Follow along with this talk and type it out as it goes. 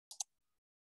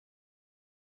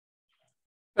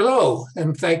Hello,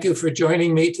 and thank you for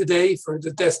joining me today for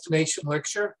the destination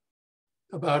lecture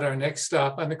about our next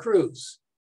stop on the cruise,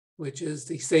 which is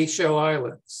the Seychelles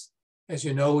Islands. As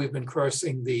you know, we've been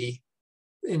crossing the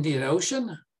Indian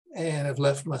Ocean and have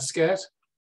left Muscat,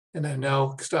 and I'm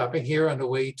now stopping here on the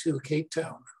way to Cape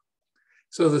Town.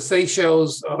 So the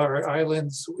Seychelles are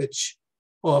islands which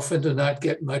often do not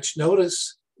get much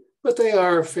notice, but they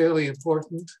are fairly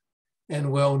important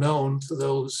and well known to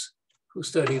those who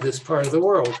study this part of the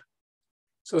world.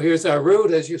 So here's our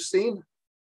route, as you've seen.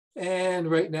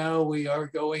 And right now we are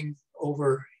going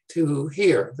over to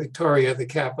here, Victoria, the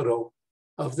capital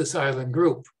of this island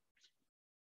group.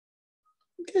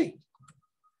 Okay.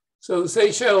 So the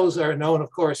Seychelles are known, of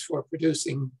course, for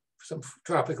producing some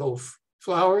tropical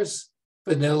flowers.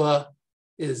 Vanilla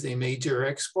is a major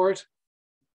export.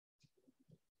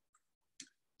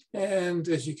 And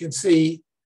as you can see,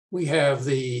 we have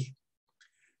the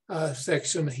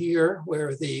section here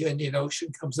where the Indian Ocean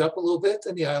comes up a little bit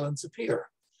and the islands appear.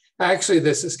 Actually,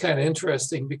 this is kind of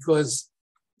interesting because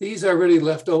these are really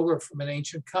left over from an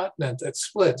ancient continent that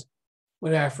split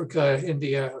when Africa,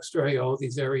 India, Australia, all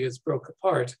these areas broke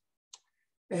apart.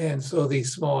 And so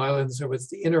these small islands are what's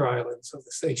the inner islands of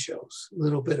the Seychelles, a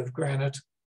little bit of granite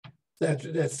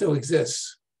that still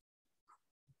exists.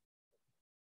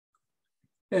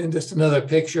 And just another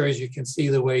picture, as you can see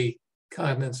the way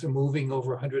continents are moving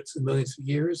over hundreds of millions of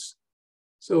years.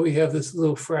 So we have this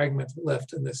little fragment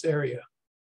left in this area.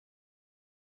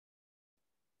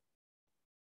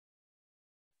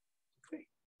 Okay.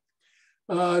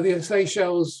 The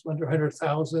Seychelles, under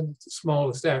 100,000, it's the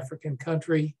smallest African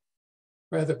country.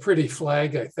 Rather pretty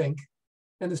flag, I think.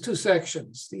 And there's two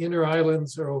sections. The inner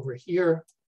islands are over here.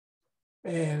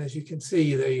 And as you can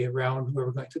see, they around where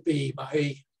we're going to be,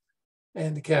 Mahé,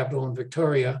 and the capital in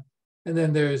Victoria. And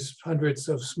then there's hundreds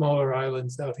of smaller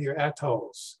islands out here,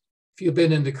 atolls. If you've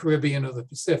been in the Caribbean or the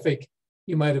Pacific,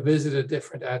 you might have visited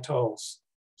different atolls,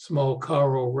 small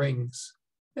coral rings.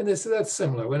 And that's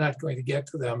similar. We're not going to get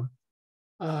to them.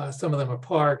 Some of them are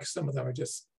parks, some of them are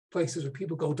just places where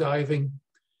people go diving,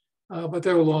 but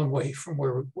they're a long way from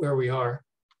where we are.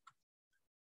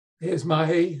 Here's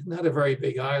Mahé, not a very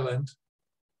big island.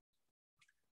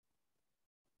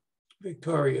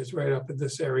 Victoria is right up in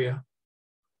this area.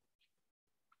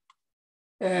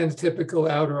 And typical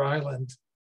outer island,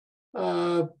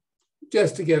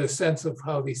 just to get a sense of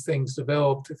how these things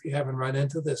developed, if you haven't run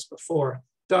into this before.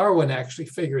 Darwin actually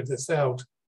figured this out.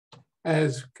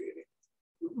 As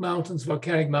mountains,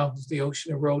 volcanic mountains, the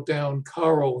ocean erode down,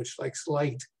 coral, which likes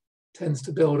light, tends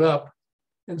to build up.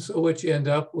 And so what you end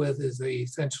up with is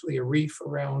essentially a reef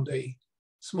around a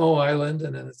small island,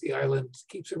 and then as the island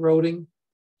keeps eroding,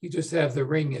 you just have the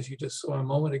ring, as you just saw a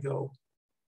moment ago.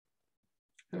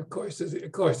 And of course,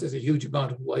 there's a huge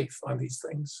amount of life on these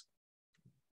things.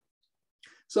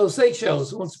 So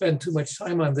Seychelles, I won't spend too much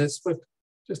time on this, but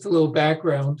just a little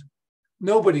background.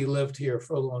 Nobody lived here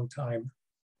for a long time.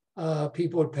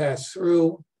 People would pass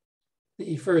through.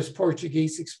 The first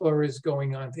Portuguese explorers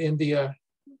going on to India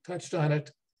touched on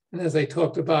it. And as I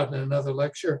talked about in another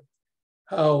lecture,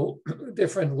 how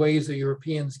different ways the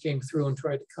Europeans came through and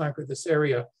tried to conquer this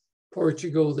area.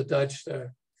 Portugal, the Dutch,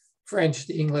 the French,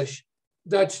 the English.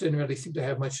 Dutch didn't really seem to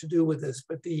have much to do with this,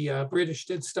 but the British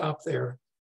did stop there,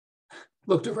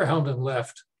 looked around and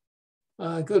left.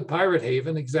 Good pirate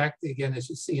haven, exactly again,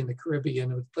 as you see in the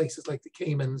Caribbean with places like the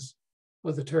Caymans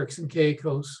or the Turks and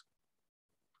Caicos.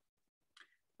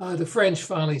 The French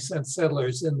finally sent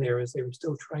settlers in there as they were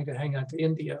still trying to hang on to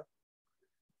India.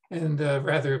 And a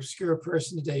rather obscure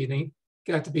person today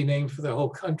got to be named for the whole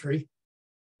country.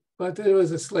 But it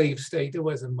was a slave state. There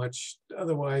wasn't much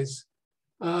otherwise.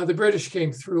 The British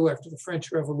came through after the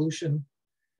French Revolution,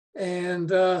 and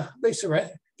the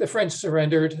French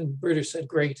surrendered, and the British said,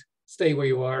 great, stay where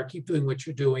you are, keep doing what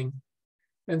you're doing.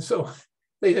 And so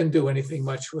they didn't do anything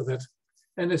much with it.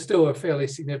 And there's still a fairly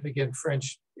significant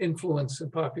French influence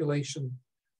and population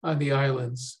on the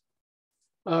islands.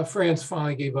 France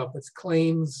finally gave up its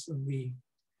claims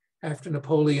after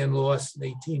Napoleon lost in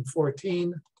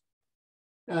 1814.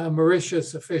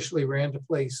 Mauritius officially ran the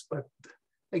place, but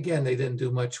again, they didn't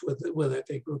do much with it.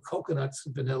 They grew coconuts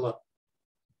and vanilla.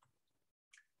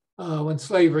 When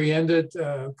slavery ended,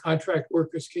 contract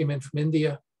workers came in from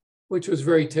India, which was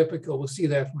very typical. We'll see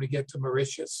that when we get to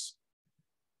Mauritius.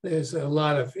 There's a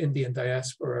lot of Indian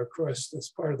diaspora across this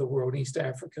part of the world, East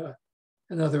Africa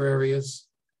and other areas.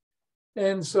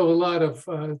 And so a lot of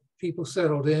people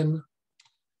settled in,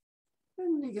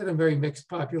 and you get a very mixed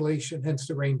population, hence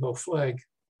the rainbow flag.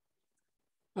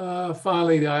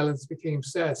 Finally, the islands became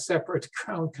a separate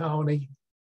crown colony.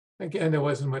 Again, there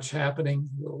wasn't much happening,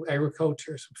 a little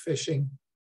agriculture, some fishing.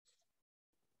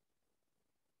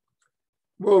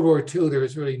 World War II, there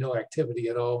was really no activity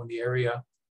at all in the area.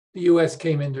 The US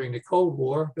came in during the Cold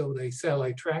War, built a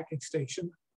satellite tracking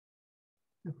station.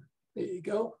 There you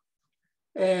go.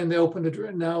 And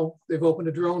now they've opened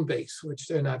a drone base, which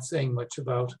they're not saying much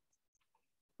about.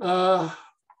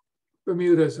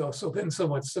 Bermuda's also been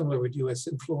somewhat similar with US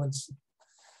influence.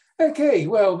 Okay,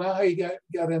 well, Maui got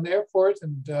an airport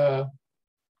and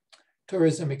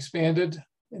tourism expanded.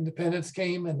 Independence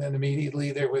came, and then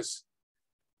immediately there was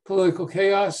political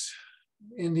chaos.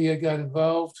 India got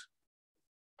involved.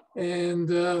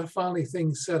 And finally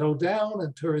things settled down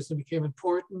and tourism became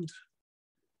important.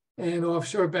 And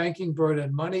offshore banking brought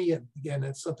in money. And again,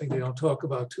 that's something they don't talk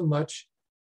about too much.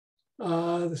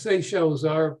 The Seychelles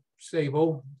are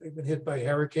stable. They've been hit by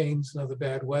hurricanes and other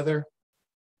bad weather.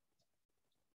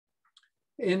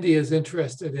 India is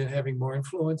interested in having more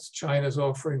influence. China's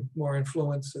offering more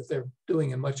influence, as they're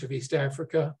doing in much of East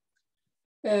Africa.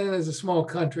 And as a small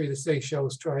country, the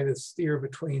Seychelles try to steer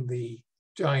between the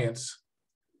giants.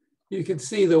 You can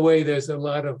see the way there's a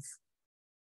lot of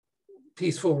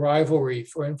peaceful rivalry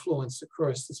for influence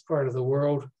across this part of the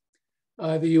world.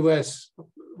 The US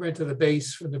rented a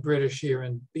base from the British here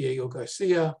in Diego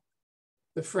Garcia.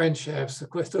 The French have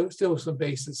still some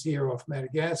bases here off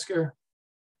Madagascar.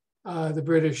 The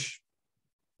British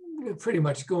are pretty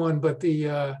much gone, but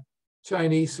the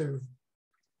Chinese are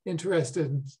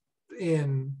interested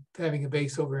in having a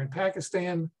base over in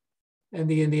Pakistan, and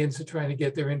the Indians are trying to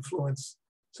get their influence.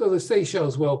 So the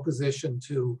Seychelles well positioned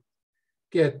to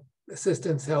get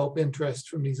assistance, help, interest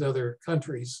from these other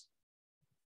countries.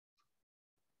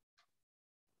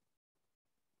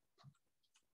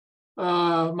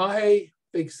 Mahe,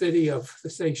 big city of the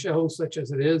Seychelles, such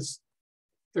as it is,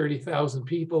 30,000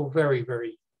 people, very,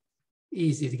 very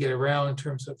easy to get around in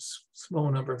terms of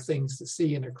small number of things to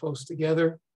see, and they're close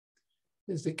together.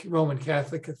 There's the Roman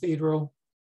Catholic Cathedral,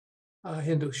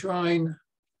 Hindu shrine.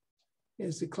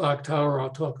 Is the clock tower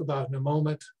I'll talk about in a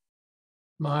moment.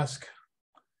 Mosque,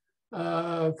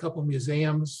 a couple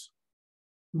museums,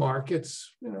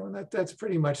 markets, and that's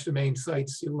pretty much the main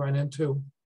sites you run into.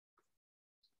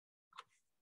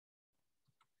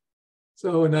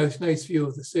 So a nice view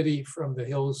of the city from the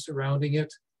hills surrounding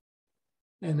it.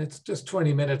 And it's just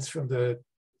 20 minutes from the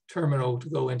terminal to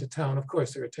go into town. Of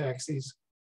course, there are taxis.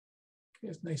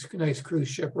 There's a nice cruise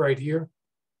ship right here.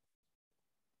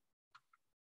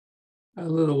 A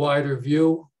little wider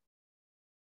view.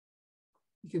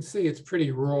 You can see it's pretty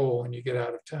rural when you get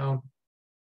out of town.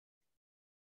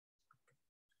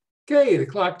 Okay, the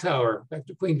clock tower.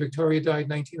 After Queen Victoria died in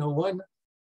 1901,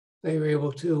 they were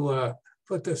able to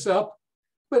put this up,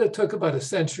 but it took about a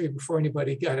century before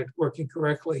anybody got it working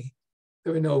correctly.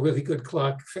 There were no really good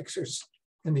clock fixers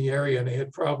in the area, and they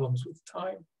had problems with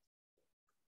time.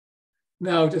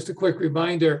 Now, just a quick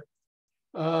reminder,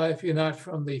 if you're not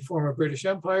from the former British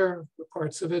Empire, the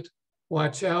parts of it,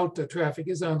 watch out, the traffic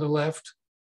is on the left.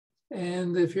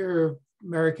 And if you're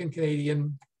American,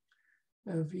 Canadian,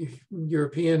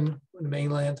 European, on the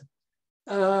mainland,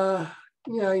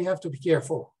 you have to be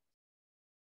careful.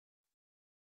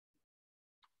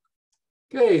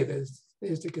 Okay, there's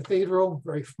the cathedral,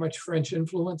 very much French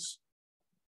influence.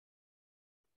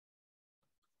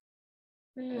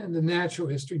 And the Natural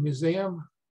History Museum.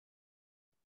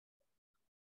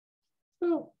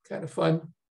 Oh, kind of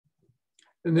fun.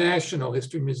 The National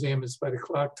History Museum is by the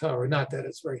clock tower. Not that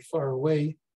it's very far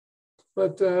away,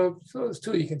 but so there's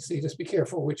two you can see. Just be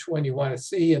careful which one you want to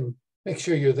see and make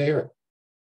sure you're there,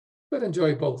 but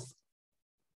enjoy both.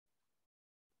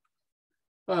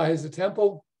 Here's the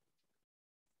temple,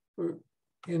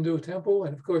 Hindu temple,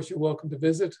 and of course you're welcome to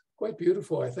visit. Quite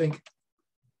beautiful, I think.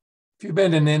 If you've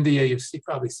been in India, you've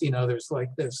probably seen others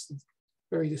like this.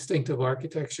 Very distinctive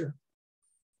architecture.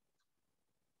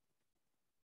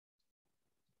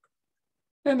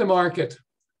 And the market.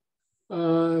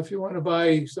 If you want to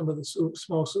buy some of the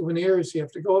small souvenirs, you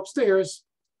have to go upstairs.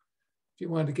 If you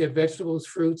want to get vegetables,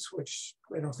 fruits, which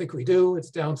I don't think we do, it's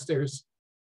downstairs.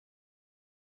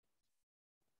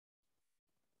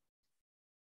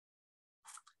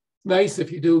 Nice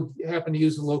if you do happen to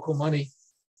use the local money.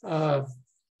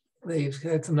 They've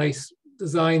had some nice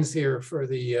designs here for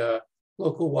the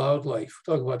local wildlife.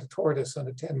 We'll talk about the tortoise on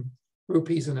the 10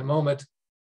 rupees in a moment.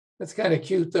 That's kind of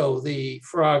cute though. The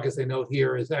frog, as they note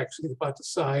here, is actually about the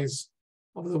size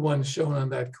of the one shown on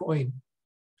that coin.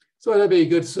 So that'd be a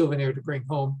good souvenir to bring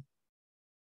home.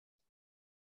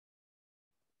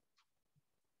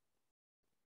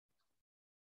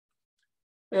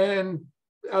 And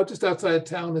just outside of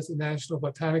town is the National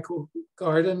Botanical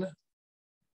Garden.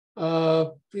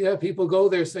 Yeah, people go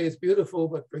there, say it's beautiful,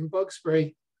 but bring bug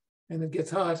spray and it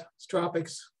gets hot. It's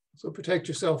tropics. So protect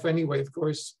yourself anyway, of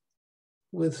course,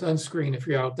 with sunscreen if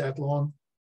you're out that long.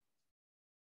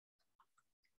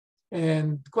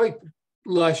 And quite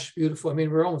lush, beautiful. I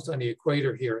mean, we're almost on the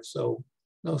equator here, so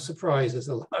no surprise. There's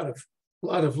a lot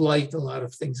of light, a lot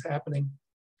of things happening.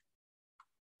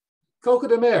 Coco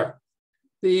de Mer.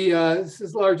 This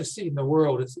is the largest seed in the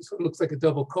world. It looks like a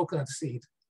double coconut seed.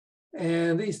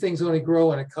 And these things only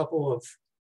grow on a couple of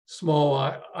small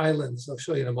islands. I'll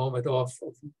show you in a moment off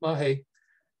of Mahe.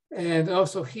 And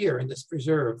also here in this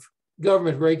preserve.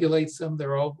 Government regulates them.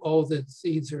 They're all the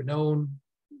seeds are known,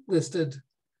 listed.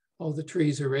 All the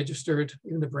trees are registered,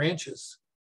 even the branches.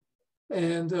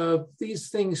 And these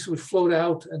things would float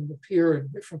out and appear in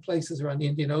different places around the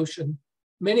Indian Ocean.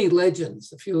 Many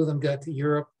legends, a few of them got to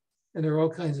Europe, and there are all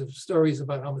kinds of stories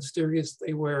about how mysterious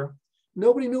they were.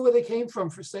 Nobody knew where they came from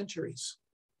for centuries.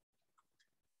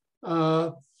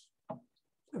 Very,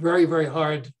 very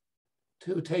hard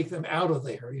to take them out of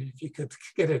there, if you could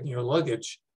get it in your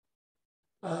luggage.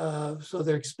 So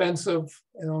they're expensive,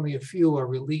 and only a few are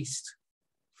released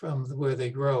from where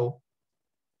they grow.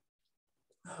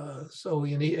 So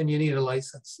you need a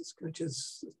license, which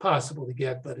is possible to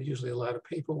get, but usually a lot of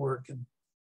paperwork and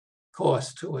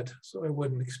cost to it. So I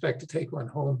wouldn't expect to take one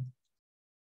home.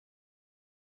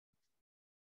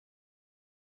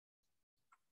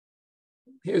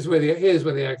 Here's where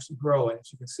they actually grow. And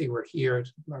as you can see, we're here at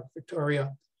Mount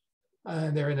Victoria,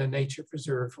 and they're in a nature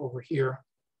preserve over here.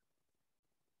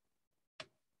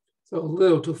 So a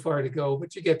little too far to go,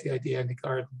 but you get the idea in the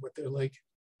garden, what they're like.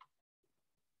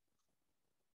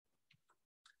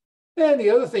 And the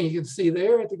other thing you can see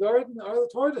there at the garden are the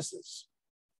tortoises.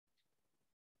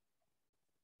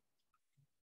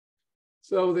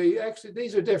 So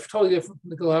these are totally different from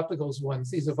the Galapagos ones.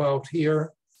 These evolved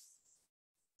here.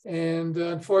 And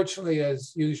unfortunately,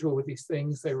 as usual with these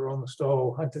things, they were almost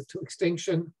all hunted to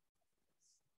extinction.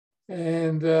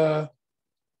 And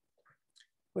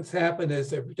what's happened is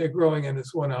they're growing on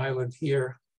this one island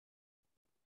here.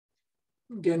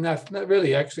 Again, not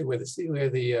really actually where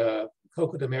the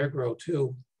Coco de Mer grow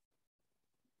too.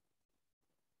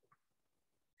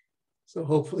 So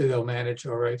hopefully they'll manage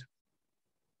all right.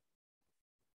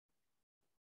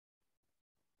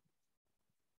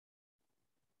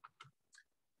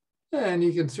 And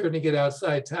you can certainly get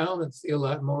outside town and see a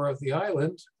lot more of the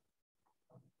island.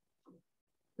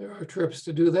 There are trips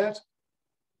to do that.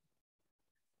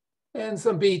 And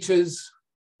some beaches,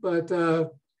 but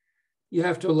you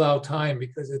have to allow time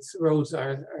because roads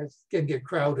can get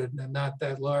crowded and they're not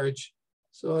that large.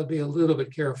 So I'd be a little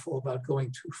bit careful about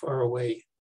going too far away.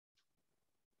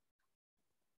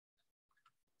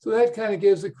 So that kind of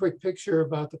gives a quick picture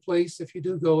about the place. If you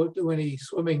do go do any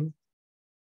swimming,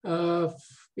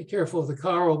 be careful of the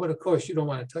coral, but of course you don't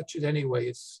want to touch it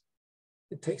anyway.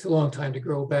 It takes a long time to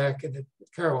grow back, and the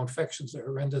coral infections are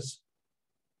horrendous.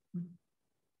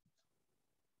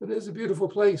 But it is a beautiful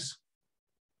place.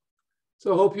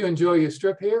 So I hope you enjoy your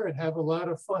trip here and have a lot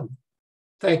of fun.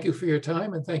 Thank you for your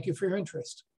time, and thank you for your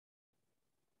interest.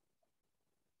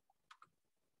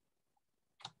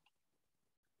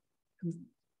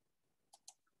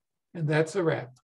 And that's a wrap.